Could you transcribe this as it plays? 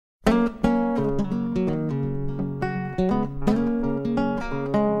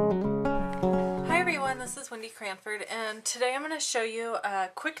Cranford, and today I'm going to show you a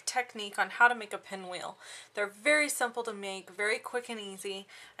quick technique on how to make a pinwheel. They're very simple to make, very quick and easy,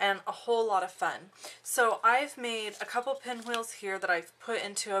 and a whole lot of fun. So I've made a couple pinwheels here that I've put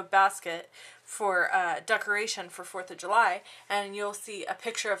into a basket for decoration for 4th of July, and you'll see a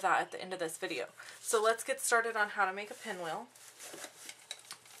picture of that at the end of this video. So let's get started on how to make a pinwheel.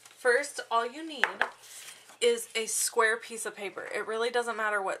 First, all you need is a square piece of paper. It really doesn't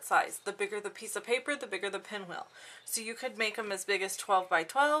matter what size. The bigger the piece of paper, the bigger the pinwheel. So you could make them as big as 12 by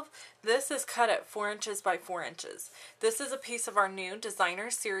 12. This is cut at 4 inches by 4 inches. This is a piece of our new designer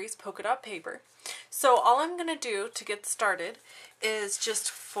series polka dot paper. So all I'm going to do to get started is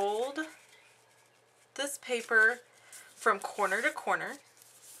just fold this paper from corner to corner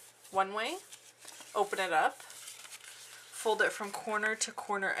one way, open it up, fold it from corner to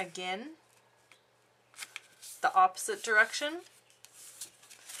corner again, the opposite direction,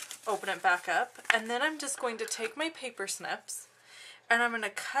 open it back up, and then I'm just going to take my paper snips and I'm going to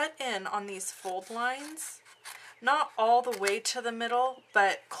cut in on these fold lines, not all the way to the middle,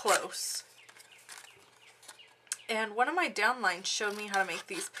 but close. And one of my downlines showed me how to make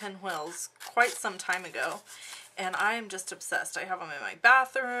these pinwheels quite some time ago, and I am just obsessed. I have them in my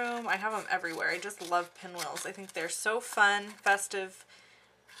bathroom, I have them everywhere. I just love pinwheels. I think they're so fun, festive,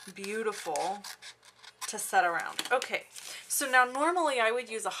 beautiful to set around. Okay, so now normally I would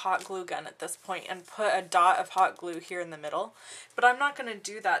use a hot glue gun at this point and put a dot of hot glue here in the middle, but I'm not going to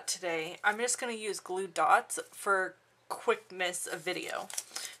do that today. I'm just going to use glue dots for quickness of video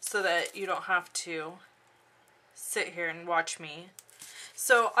so that you don't have to sit here and watch me.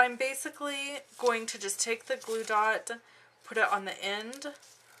 So I'm basically going to just take the glue dot, put it on the end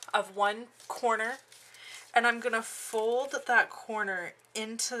of one corner, and I'm going to fold that corner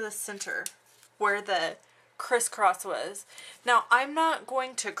into the center where the crisscross was. Now I'm not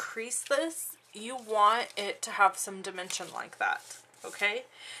going to crease this. You want it to have some dimension like that, okay?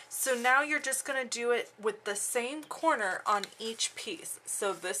 So now you're just going to do it with the same corner on each piece.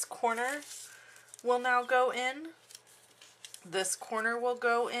 So this corner will now go in, this corner will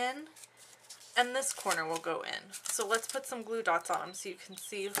go in, and this corner will go in. So let's put some glue dots on them so you can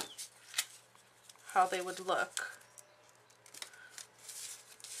see how they would look.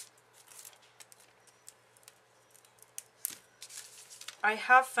 I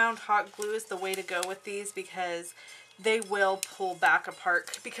have found hot glue is the way to go with these because they will pull back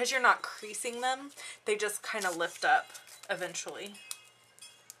apart. Because you're not creasing them, they just kind of lift up eventually.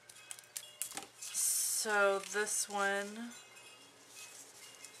 So this one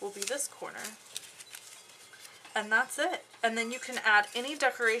will be this corner. And that's it. And then you can add any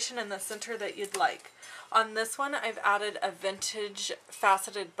decoration in the center that you'd like. On this one, I've added a vintage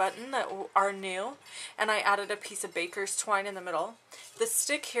faceted button that are new, and I added a piece of baker's twine in the middle. The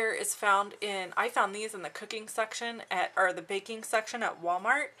stick here is found in, I found these in the cooking section or the baking section at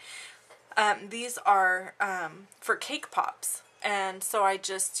Walmart. These are for cake pops, and so I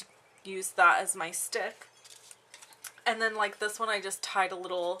just used that as my stick. And then like this one, I just tied a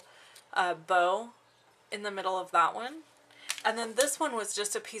little bow in the middle of that one. And then this one was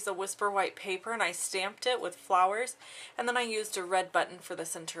just a piece of whisper white paper, and I stamped it with flowers, and then I used a red button for the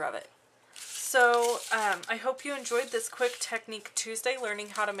center of it. So I hope you enjoyed this quick Technique Tuesday learning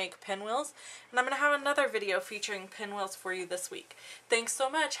how to make pinwheels, and I'm going to have another video featuring pinwheels for you this week. Thanks so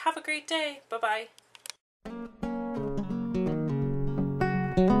much. Have a great day. Bye-bye.